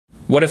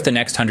What if the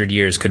next 100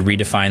 years could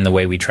redefine the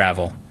way we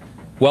travel?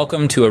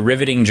 Welcome to a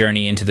riveting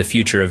journey into the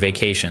future of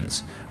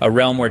vacations, a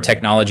realm where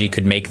technology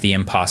could make the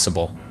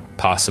impossible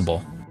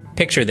possible.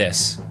 Picture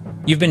this.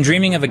 You've been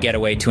dreaming of a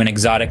getaway to an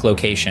exotic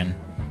location.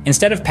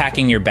 Instead of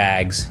packing your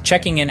bags,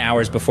 checking in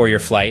hours before your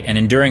flight, and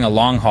enduring a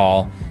long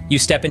haul, you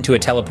step into a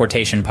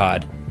teleportation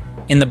pod.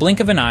 In the blink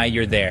of an eye,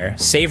 you're there,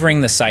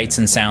 savoring the sights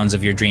and sounds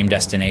of your dream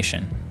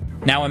destination.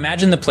 Now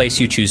imagine the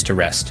place you choose to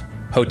rest.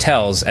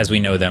 Hotels, as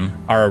we know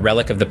them, are a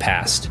relic of the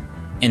past.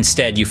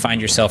 Instead, you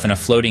find yourself in a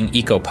floating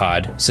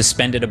ecopod,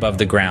 suspended above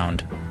the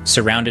ground,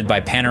 surrounded by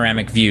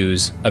panoramic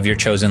views of your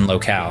chosen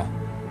locale.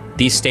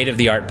 These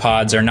state-of-the-art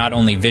pods are not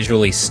only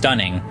visually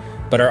stunning,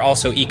 but are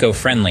also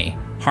eco-friendly,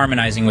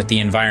 harmonizing with the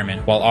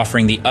environment while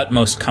offering the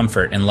utmost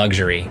comfort and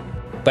luxury.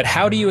 But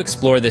how do you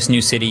explore this new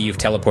city you've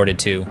teleported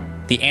to?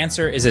 The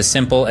answer is as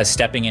simple as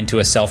stepping into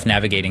a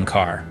self-navigating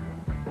car.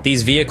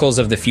 These vehicles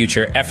of the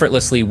future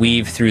effortlessly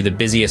weave through the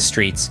busiest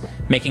streets,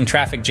 making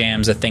traffic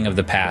jams a thing of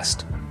the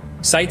past.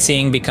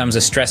 Sightseeing becomes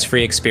a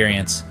stress-free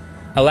experience,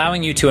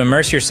 allowing you to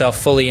immerse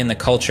yourself fully in the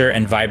culture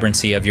and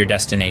vibrancy of your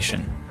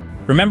destination.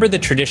 Remember the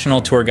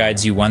traditional tour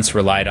guides you once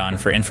relied on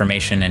for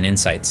information and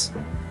insights?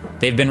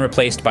 They've been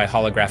replaced by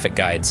holographic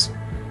guides.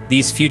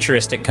 These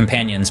futuristic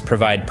companions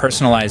provide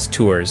personalized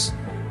tours,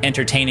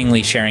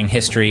 entertainingly sharing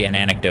history and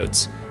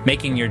anecdotes,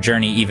 making your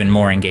journey even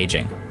more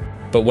engaging.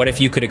 But what if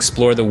you could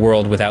explore the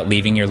world without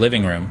leaving your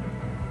living room?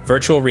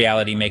 Virtual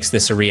reality makes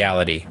this a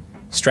reality.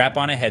 Strap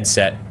on a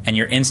headset, and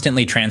you're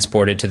instantly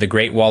transported to the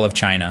Great Wall of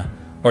China,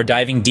 or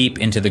diving deep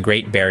into the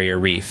Great Barrier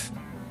Reef.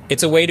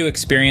 It's a way to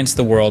experience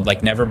the world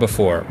like never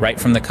before, right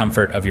from the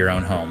comfort of your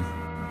own home.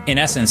 In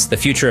essence, the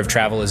future of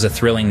travel is a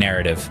thrilling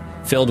narrative,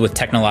 filled with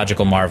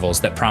technological marvels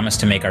that promise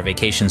to make our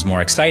vacations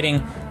more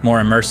exciting,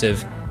 more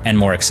immersive, and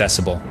more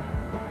accessible.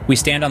 We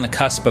stand on the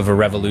cusp of a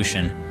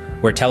revolution,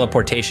 where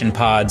teleportation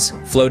pods,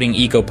 floating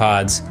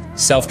ecopods,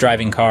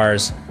 self-driving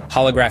cars,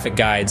 holographic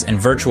guides, and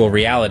virtual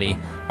reality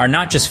are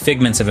not just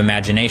figments of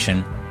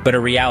imagination, but a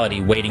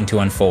reality waiting to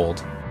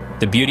unfold.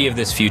 The beauty of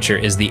this future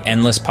is the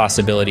endless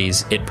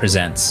possibilities it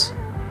presents.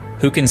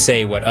 Who can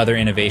say what other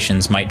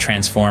innovations might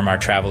transform our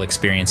travel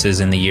experiences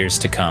in the years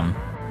to come?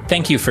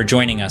 Thank you for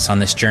joining us on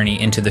this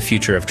journey into the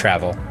future of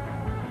travel.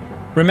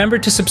 Remember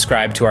to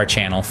subscribe to our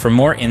channel for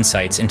more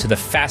insights into the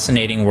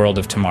fascinating world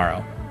of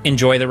tomorrow.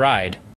 Enjoy the ride!